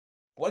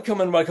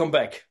Welcome and welcome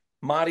back.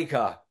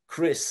 Marika,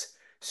 Chris,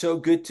 so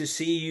good to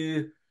see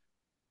you.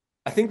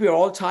 I think we're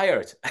all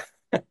tired.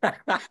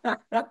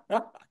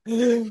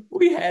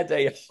 We had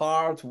a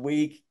hard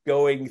week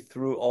going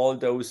through all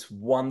those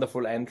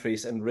wonderful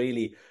entries and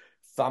really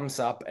thumbs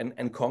up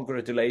and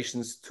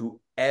congratulations to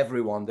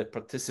everyone that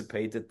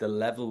participated. The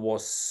level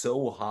was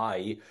so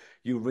high.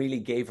 You really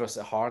gave us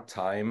a hard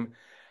time.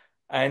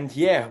 And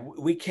yeah,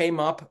 we came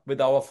up with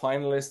our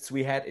finalists.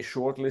 We had a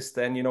short list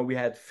then, we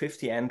had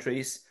 50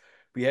 entries.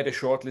 We had a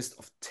short list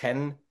of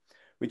 10,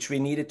 which we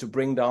needed to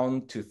bring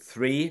down to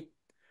three.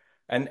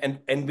 And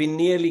we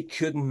nearly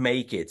couldn't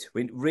make it.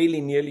 We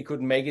really nearly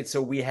couldn't make it.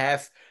 So we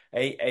have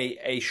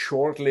a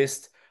short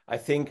list, I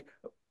think,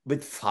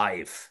 with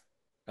five.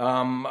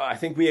 I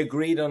think we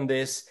agreed on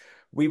this.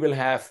 We will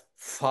have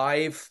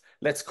five,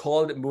 let's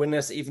call them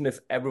winners, even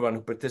if everyone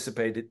who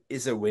participated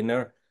is a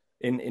winner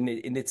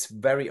in its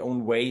very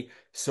own way.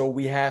 So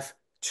we have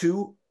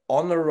two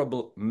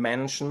honorable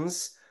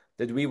mentions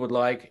that we would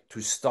like to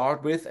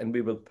start with, and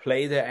we will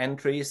play their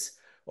entries,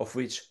 of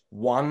which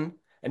one,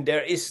 and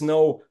there is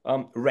no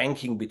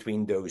ranking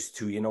between those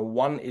two.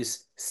 One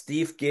is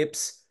Steve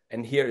Gibbs,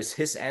 and here is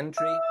his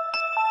entry.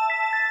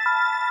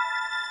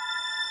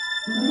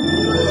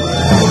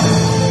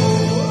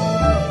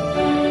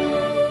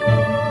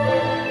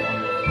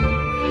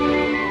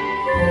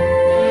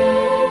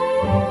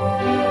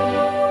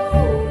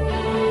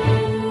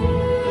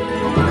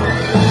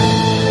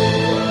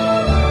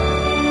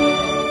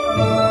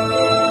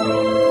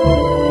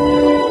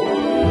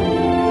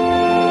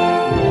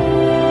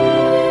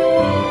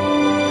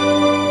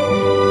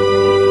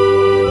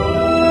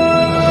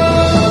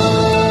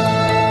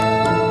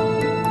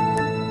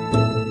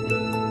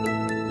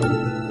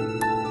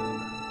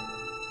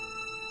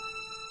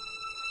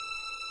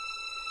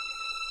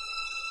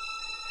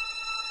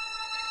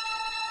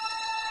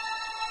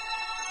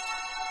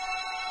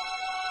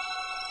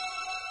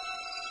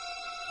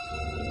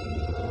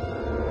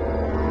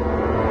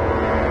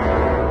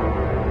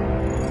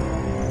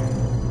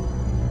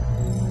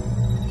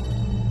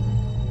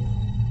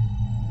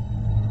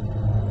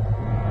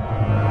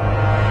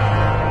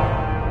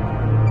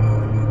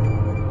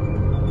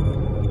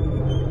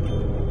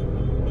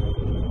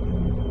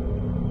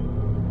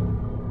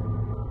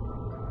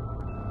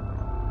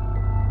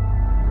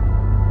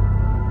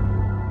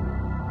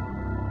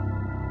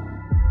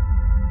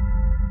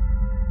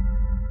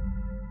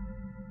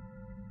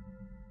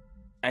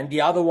 And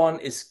the other one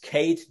is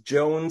Kate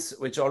Jones,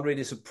 which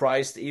already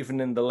surprised even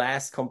in the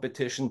last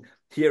competition.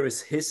 Here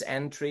is his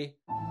entry.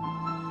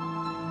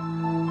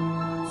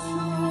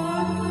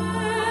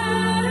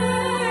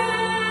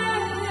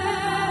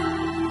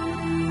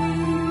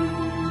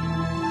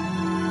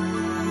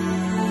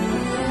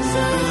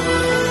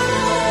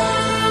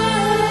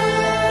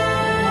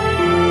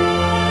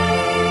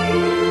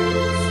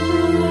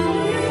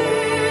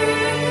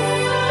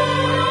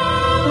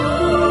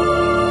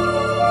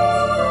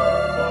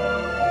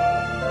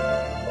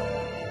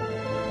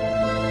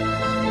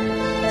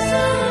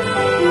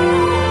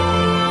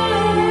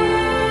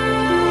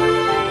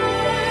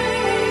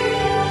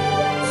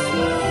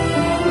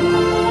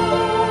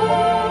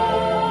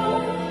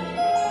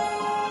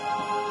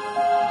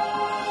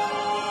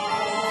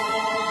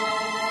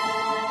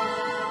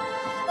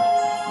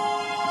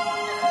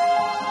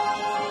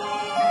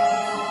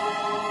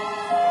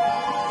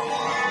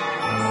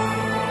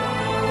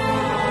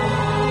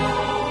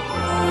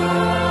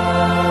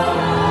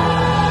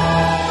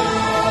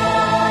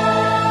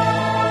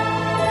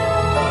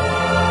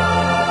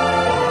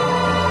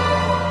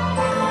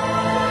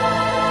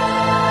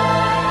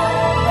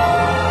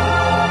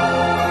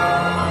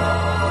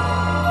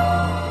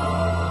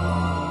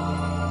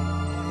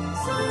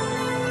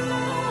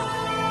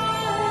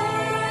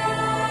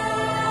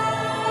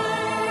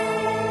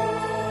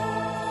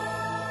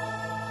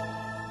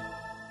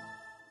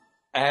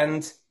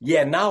 And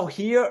yeah, now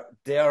here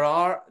there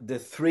are the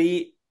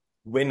three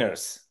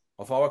winners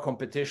of our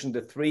competition,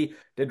 the three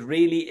that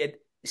really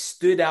it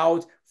stood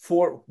out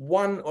for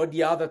one or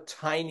the other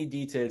tiny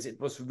details. It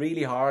was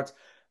really hard.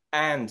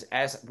 And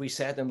as we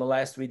said in the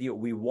last video,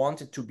 we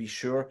wanted to be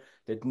sure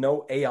that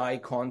no AI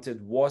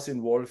content was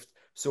involved.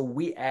 So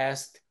we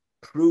asked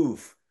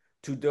proof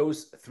to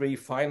those three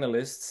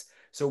finalists.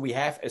 So we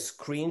have a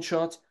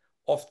screenshot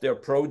of their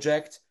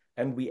project,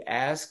 and we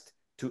asked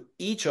to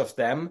each of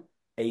them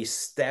a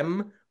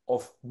stem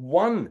of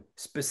one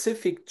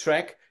specific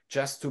track,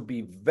 just to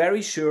be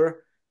very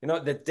sure,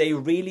 that they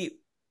really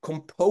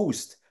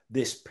composed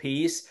this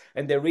piece,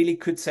 and they really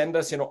could send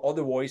us, or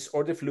the voice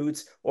or the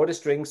flutes or the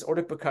strings or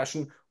the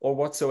percussion or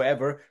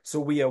whatsoever. So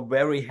we are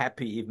very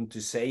happy even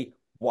to say,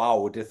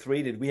 wow, the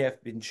three that we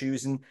have been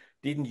choosing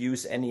didn't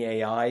use any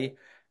AI.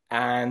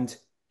 And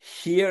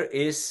here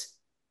is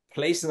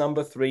place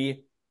number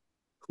 3.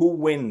 Who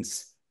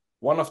wins?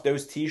 One of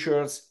those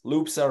t-shirts,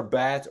 loops are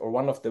bad, or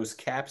one of those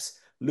caps,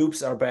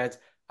 loops are bad,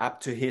 up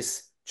to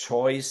his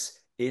choice.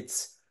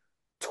 It's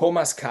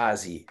Thomas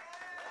Kasi.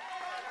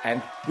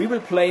 And we will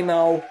play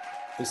now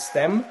the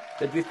stem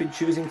that we've been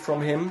choosing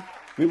from him.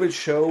 We will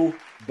show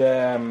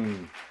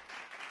the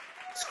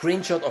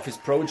screenshot of his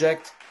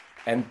project,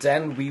 and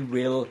then we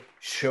will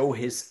show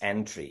his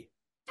entry.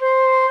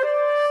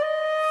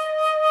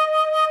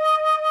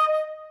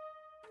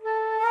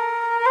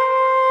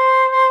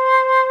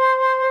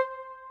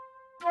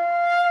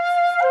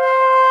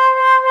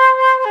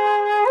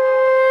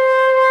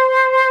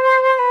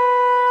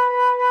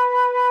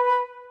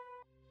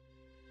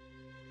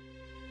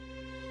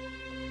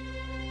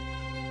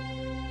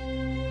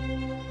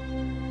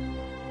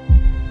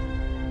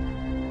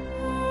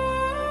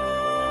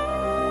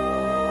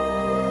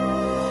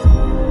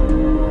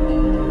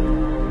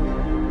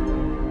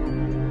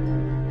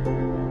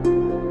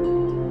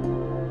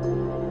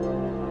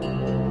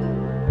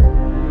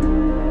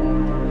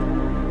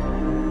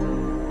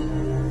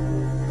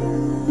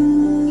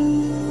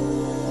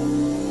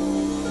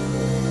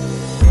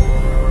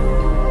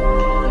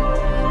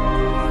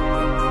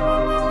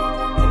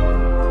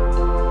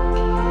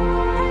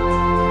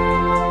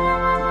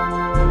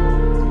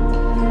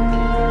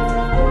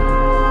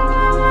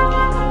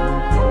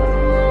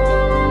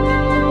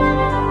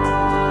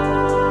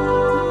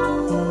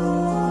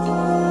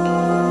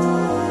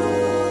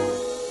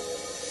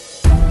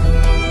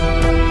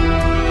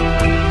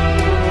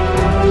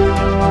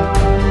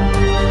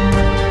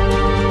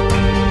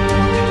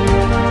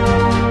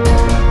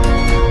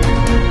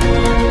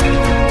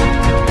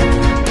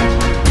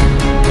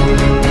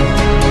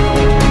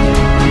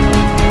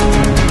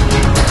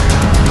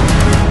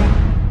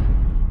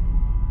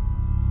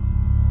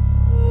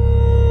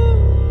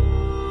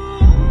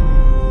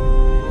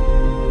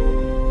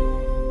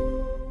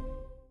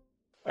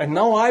 And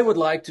now I would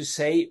like to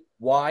say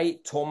why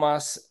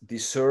Thomas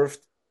deserved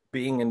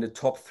being in the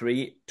top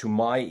 3 to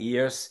my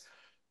ears.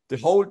 The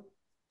whole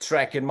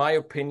track, in my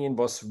opinion,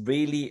 was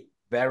really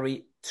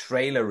very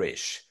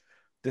trailerish.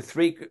 The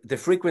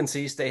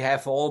frequencies, they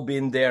have all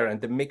been there,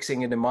 and the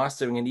mixing and the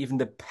mastering and even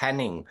the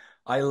panning.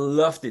 I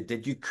loved it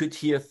that you could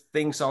hear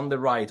things on the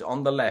right,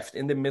 on the left,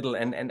 in the middle,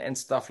 and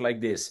stuff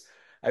like this.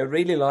 I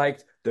really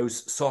liked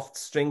those soft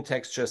string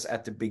textures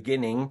at the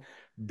beginning,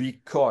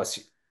 because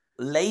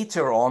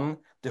later on,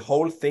 the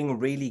whole thing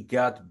really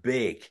got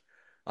big.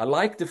 I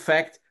like the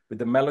fact with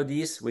the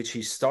melodies, which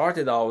he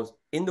started out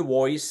in the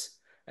voice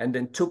and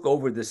then took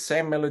over the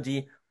same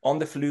melody on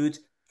the flute,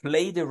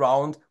 played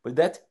around with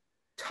that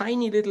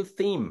tiny little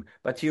theme,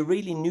 but he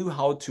really knew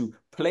how to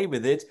play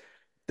with it.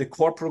 The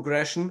chord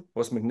progression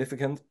was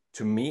magnificent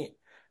to me,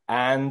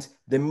 and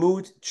the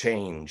mood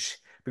change,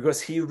 because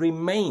he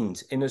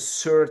remained in a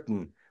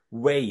certain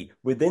way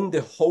within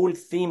the whole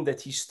theme that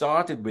he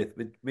started with,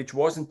 which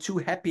wasn't too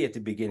happy at the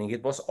beginning.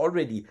 It was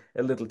already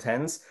a little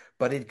tense,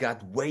 but it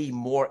got way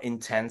more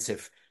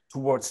intensive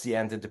towards the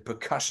end, and the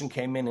percussion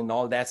came in and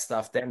all that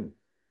stuff. Then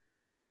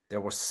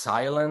there was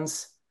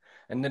silence,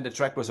 and then the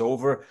track was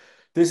over.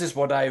 This is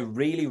what I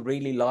really,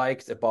 really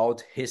liked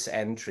about his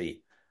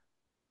entry.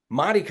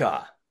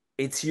 Marika,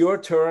 it's your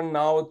turn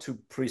now to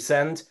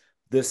present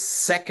the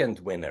second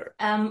winner.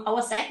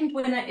 Our second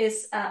winner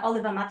is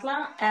Oliver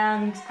Matla,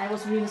 and I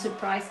was really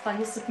surprised by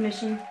his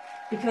submission,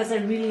 because I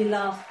really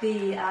love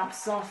the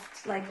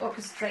soft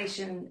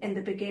orchestration in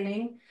the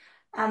beginning,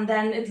 and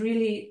then it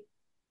really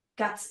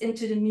gets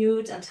into the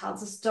mood and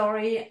tells a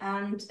story,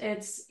 and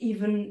it's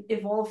even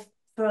evolved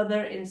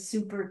further in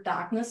super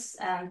darkness,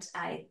 and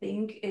I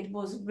think it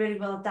was very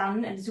well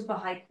done and super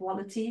high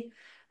quality.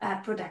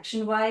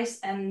 Production-wise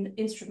and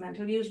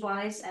instrumental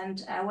use-wise,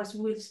 and I was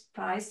really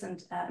surprised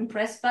and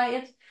impressed by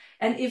it.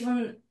 And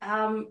even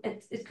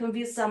it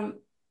conveys some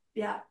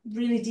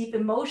really deep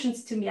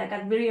emotions to me. I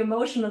got very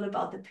emotional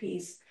about the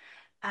piece,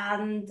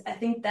 and I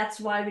think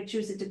that's why we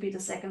choose it to be the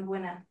second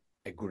winner.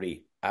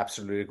 Agree,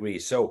 absolutely agree.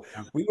 So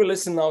we will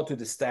listen now to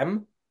the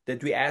stem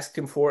that we asked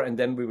him for, and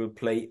then we will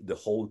play the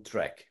whole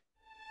track.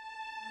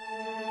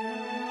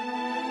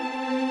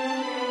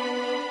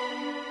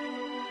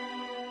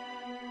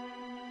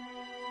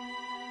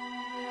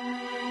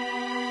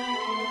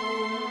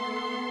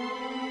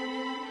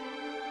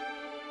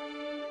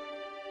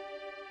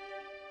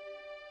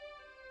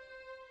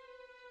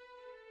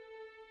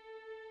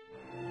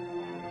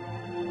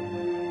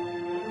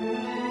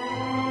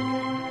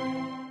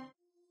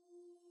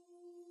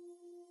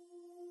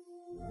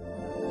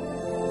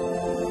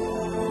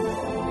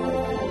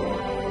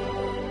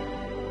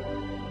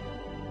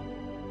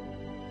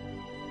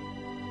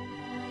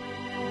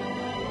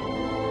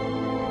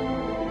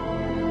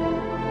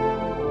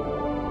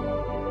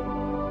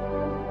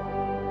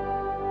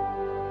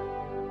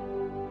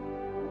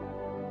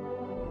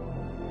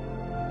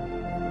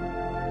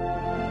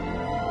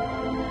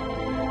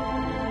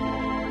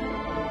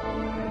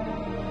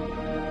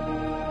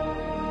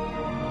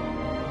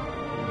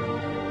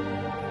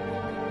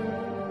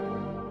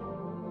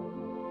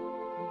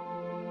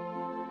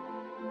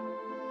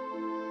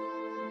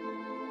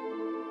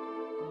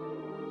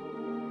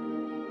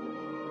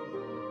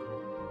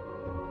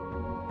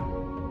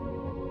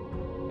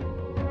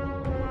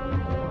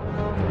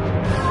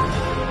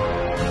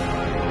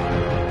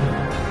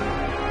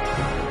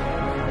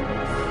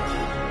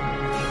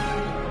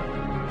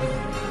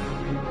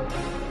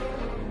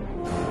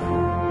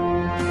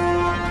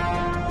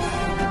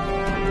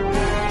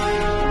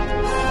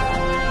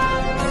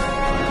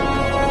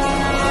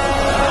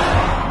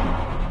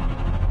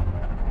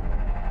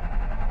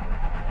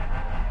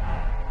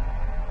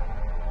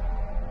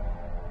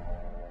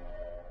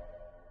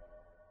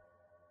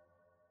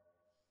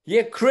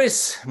 Yeah,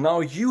 Chris, now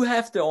you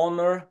have the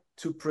honor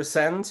to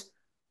present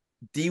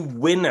the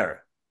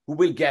winner who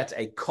will get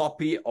a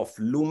copy of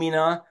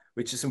Lumina,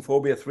 which is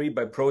Symphobia 3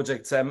 by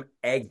Project Sam.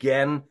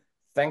 Again,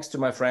 thanks to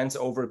my friends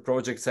over at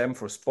Project Sam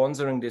for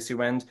sponsoring this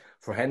event,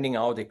 for handing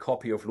out a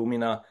copy of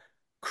Lumina.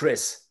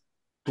 Chris,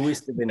 who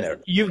is the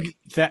winner?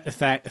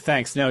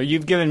 Thanks. No,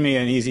 you've given me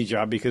an easy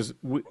job because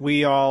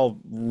we all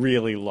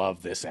really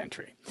love this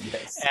entry.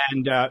 Yes.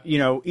 And,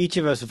 each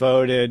of us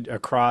voted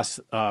across,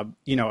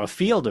 a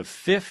field of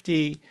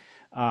 50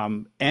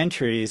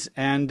 entries,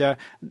 and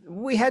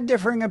we had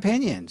differing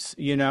opinions.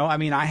 I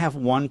mean, I have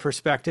one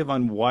perspective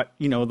on what,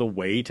 the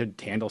way to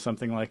handle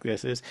something like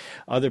this is.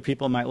 Other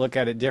people might look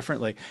at it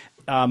differently.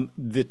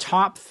 The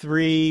top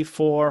three,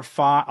 four,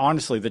 five,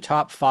 honestly, the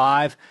top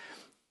five,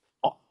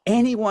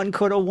 anyone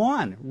could have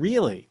won,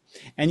 really.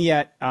 And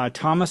yet,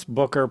 Thomas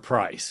Booker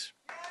Price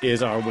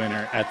is our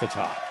winner at the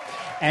top.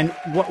 And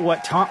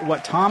what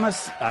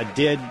Thomas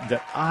did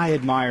that I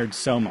admired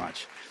so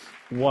much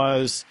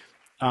was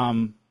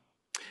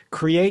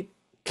create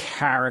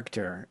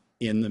character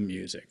in the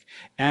music.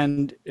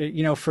 And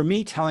for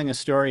me, telling a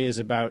story is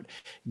about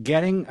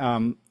getting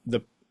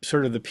the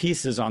sort of the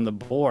pieces on the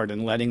board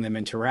and letting them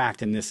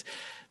interact in this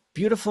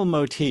beautiful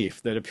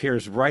motif that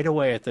appears right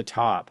away at the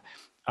top.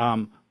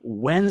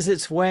 Wends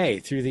its way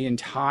through the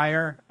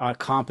entire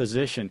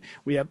composition.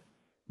 We have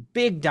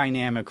big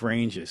dynamic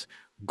ranges,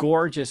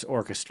 gorgeous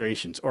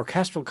orchestrations,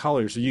 orchestral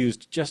colors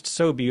used just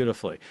so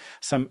beautifully.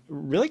 Some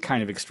really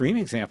kind of extreme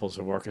examples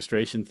of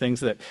orchestration, things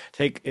that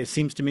take, it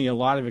seems to me, a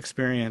lot of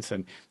experience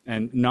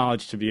and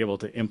knowledge to be able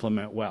to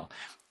implement well.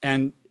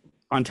 And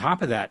on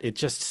top of that, it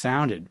just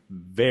sounded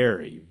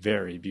very,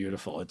 very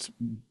beautiful. It's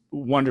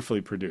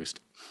wonderfully produced.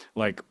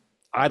 Like,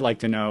 I'd like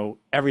to know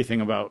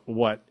everything about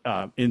what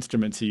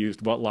instruments he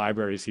used, what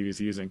libraries he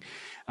was using.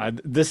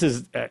 This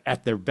is,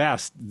 at their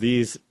best,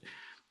 these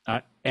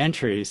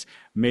entries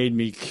made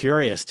me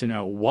curious to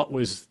know what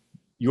was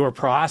your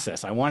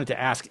process. I wanted to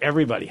ask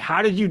everybody,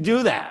 how did you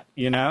do that?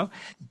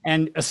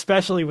 And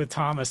especially with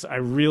Thomas, I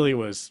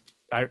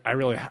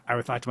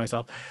thought to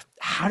myself,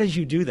 how did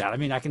you do that? I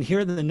mean, I can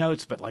hear the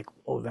notes, but like,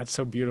 oh, that's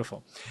so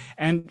beautiful.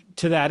 And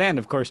to that end,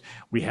 of course,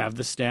 we have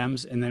the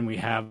stems, and then we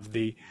have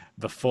the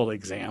full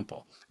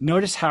example.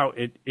 Notice how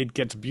it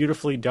gets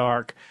beautifully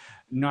dark,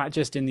 not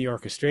just in the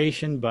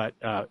orchestration, but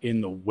in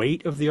the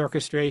weight of the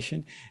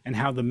orchestration, and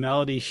how the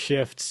melody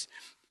shifts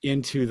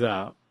into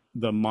the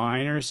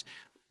minors,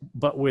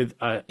 but with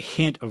a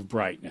hint of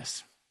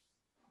brightness.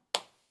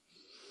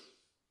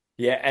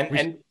 Yeah,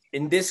 and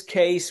in this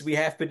case, we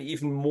have been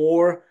even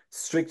more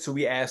strict. So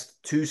we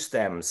asked two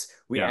stems.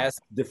 We Yeah.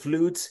 asked the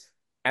flutes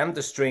and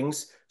the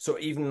strings. So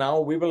even now,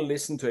 we will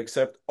listen to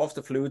excerpt of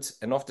the flutes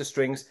and of the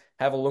strings,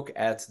 have a look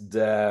at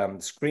the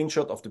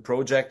screenshot of the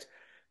project,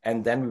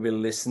 and then we will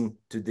listen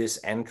to this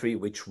entry,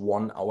 which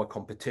won our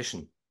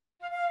competition.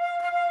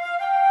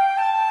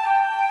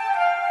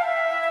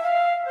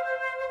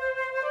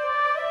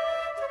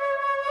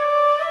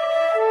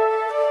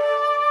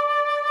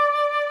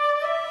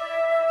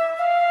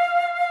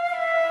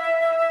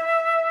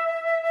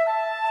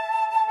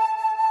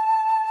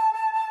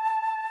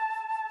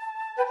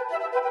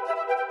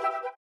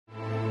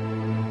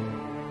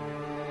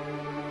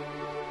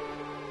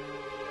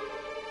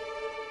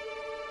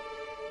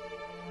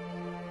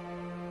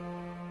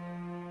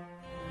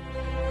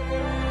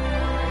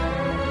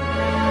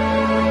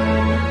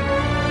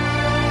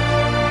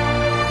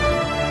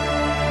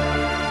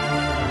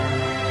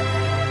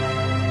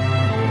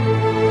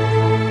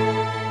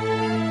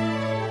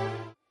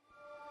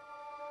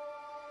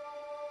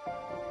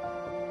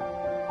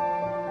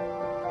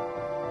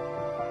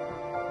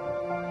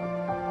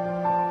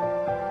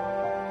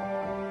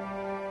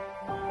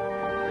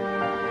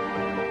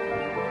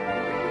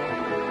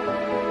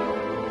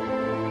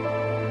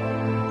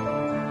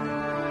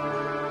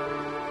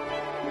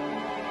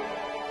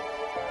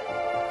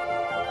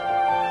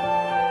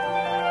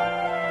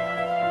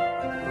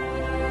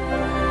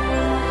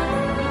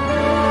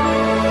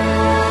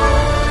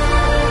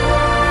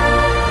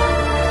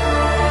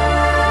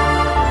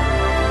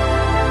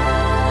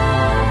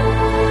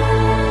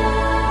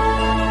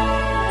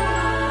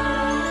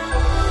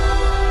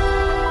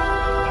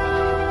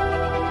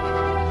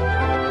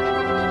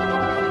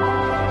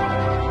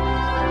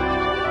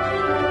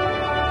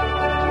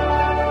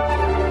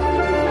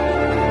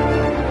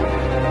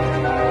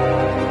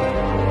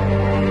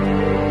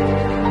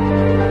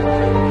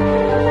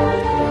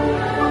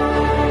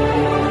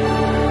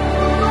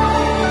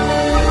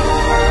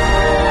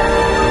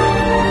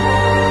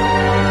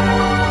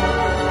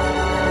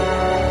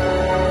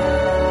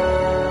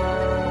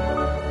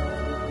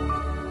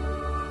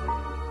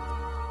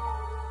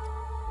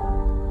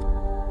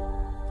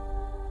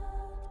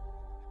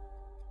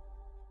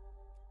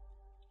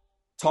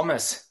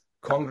 Thomas,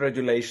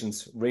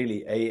 congratulations.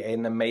 Really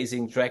an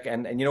amazing track.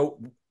 And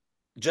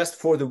just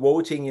for the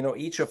voting,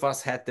 each of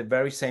us had the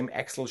very same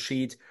Excel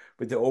sheet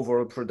with the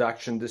overall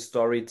production, the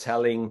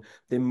storytelling,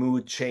 the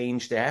mood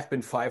change. There have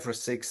been 5 or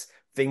 6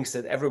 things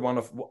that every one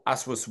of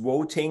us was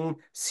voting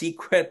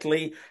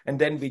secretly, and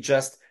then we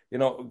just,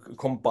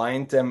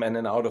 combined them, and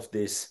then out of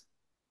this,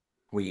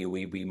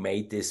 we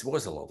made this. It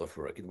was a lot of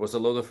work. It was a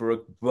lot of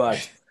work,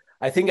 but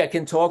I think I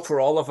can talk for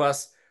all of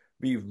us.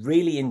 We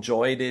really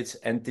enjoyed it,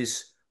 and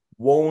this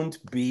won't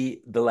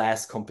be the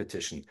last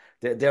competition.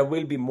 There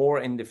will be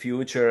more in the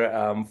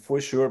future, for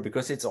sure,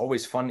 because it's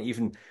always fun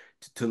even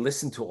to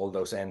listen to all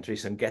those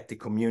entries and get the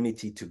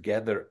community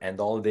together and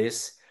all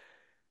this.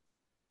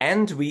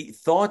 And we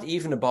thought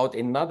even about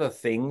another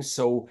thing.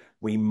 So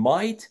we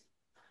might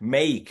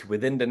make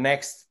within the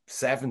next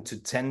 7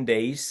 to 10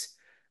 days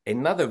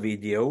another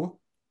video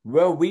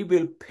where we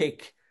will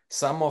pick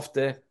some of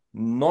the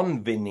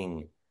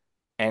non-winning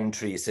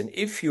entries. And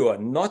if you are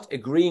not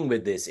agreeing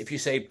with this, if you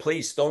say,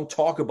 please don't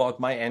talk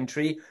about my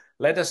entry,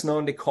 let us know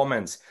in the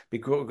comments,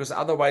 because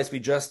otherwise we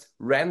just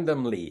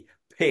randomly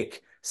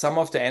pick some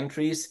of the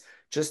entries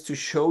just to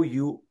show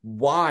you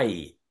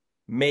why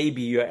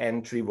maybe your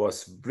entry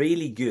was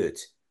really good,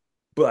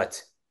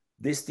 but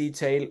this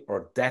detail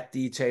or that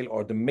detail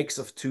or the mix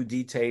of two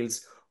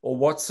details or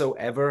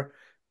whatsoever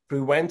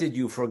prevented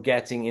you from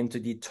getting into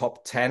the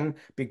top 10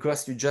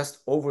 because you just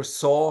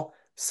oversaw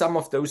some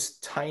of those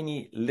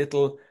tiny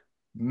little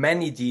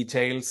many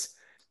details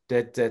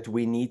that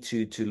we need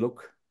to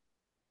look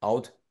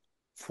out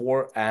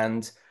for.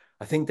 And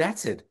I think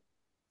that's it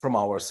from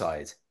our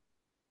side.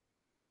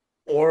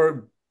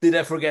 Or did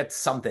I forget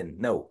something?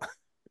 No.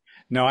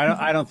 No,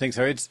 I don't think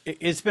so.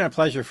 It's been a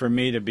pleasure for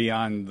me to be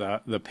on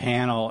the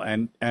panel,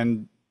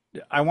 and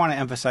I want to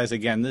emphasize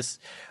again this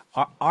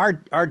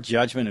our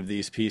judgment of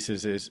these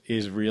pieces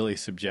is really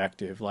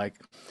subjective. Like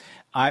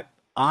I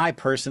I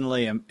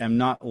personally am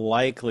not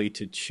likely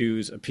to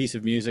choose a piece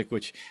of music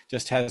which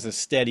just has a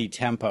steady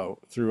tempo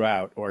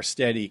throughout or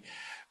steady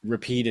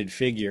repeated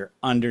figure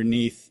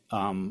underneath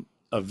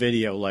a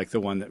video like the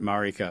one that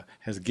Marika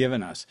has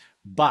given us.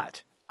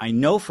 But I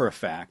know for a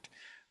fact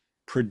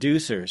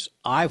producers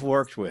I've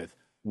worked with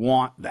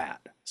want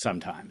that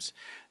sometimes.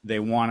 They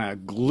want to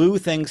glue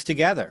things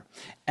together.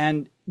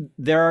 And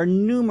there are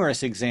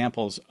numerous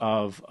examples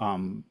of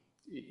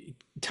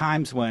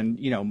times when,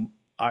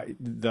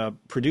 the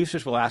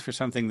producers will ask for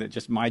something that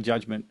just in my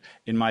judgment,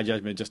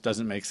 just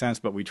doesn't make sense,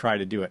 but we try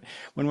to do it.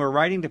 When we're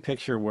writing the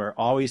picture,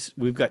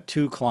 we've got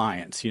two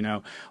clients,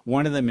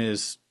 one of them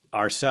is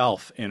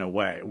ourself in a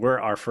way. We're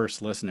our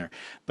first listener,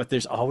 but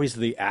there's always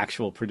the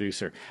actual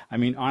producer. I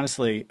mean,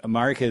 honestly,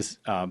 Marika's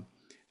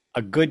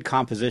a good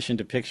composition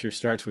to picture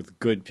starts with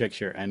good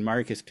picture, and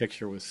Marika's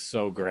picture was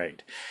so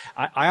great.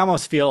 I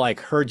almost feel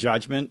like her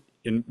judgment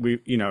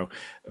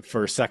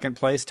for second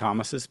place,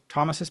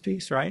 Thomas's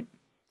piece, right?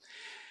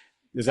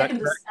 Is that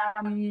Second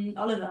is correct?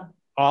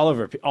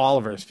 Oliver.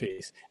 Oliver's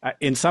piece.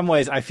 In some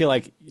ways, I feel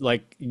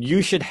like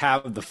you should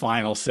have the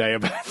final say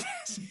about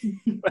this.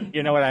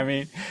 You know what I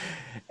mean?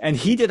 And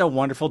he did a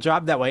wonderful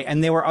job that way.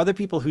 And there were other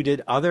people who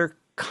did other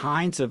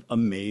kinds of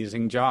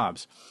amazing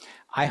jobs.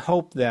 I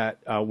hope that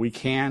we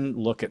can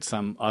look at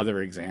some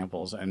other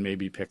examples and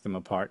maybe pick them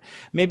apart.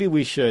 Maybe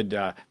we should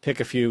pick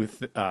a few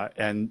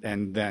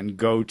and then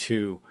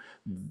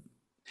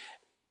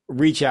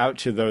reach out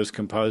to those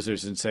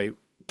composers and say,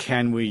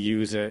 can we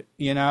use it?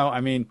 I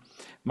mean,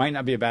 might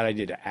not be a bad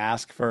idea to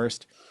ask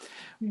first.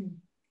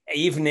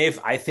 Even if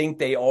I think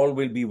they all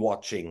will be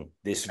watching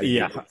this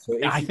video. Yeah, So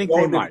if I you think they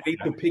don't might. agree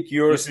to pick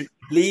yours,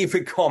 leave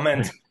a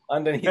comment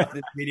underneath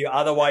this video.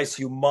 Otherwise,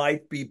 you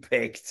might be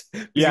picked.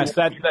 Yes,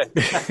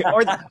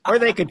 or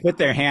they could put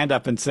their hand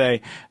up and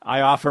say, "I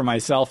offer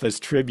myself as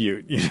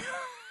tribute."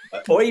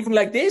 Or even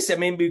like this. I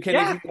mean, we can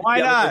Yeah, even why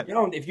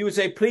not? if you would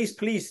say,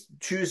 please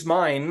choose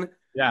mine.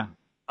 Yeah.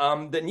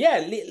 Then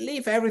yeah,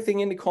 leave everything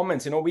in the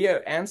comments. We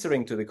are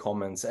answering to the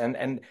comments.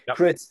 And Yep.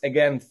 Chris,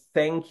 again,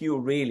 thank you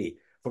really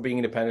for being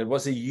independent. It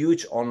was a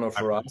huge honor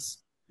for us.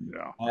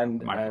 Yeah.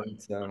 And My and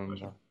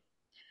pleasure.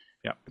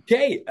 Yeah.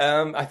 okay,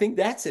 I think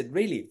that's it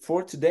really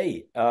for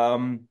today.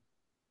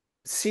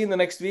 See you in the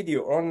next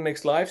video or on the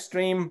next live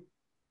stream.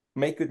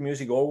 Make good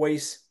music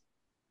always.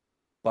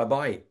 Bye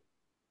bye.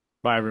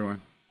 Bye,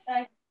 everyone.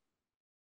 Bye.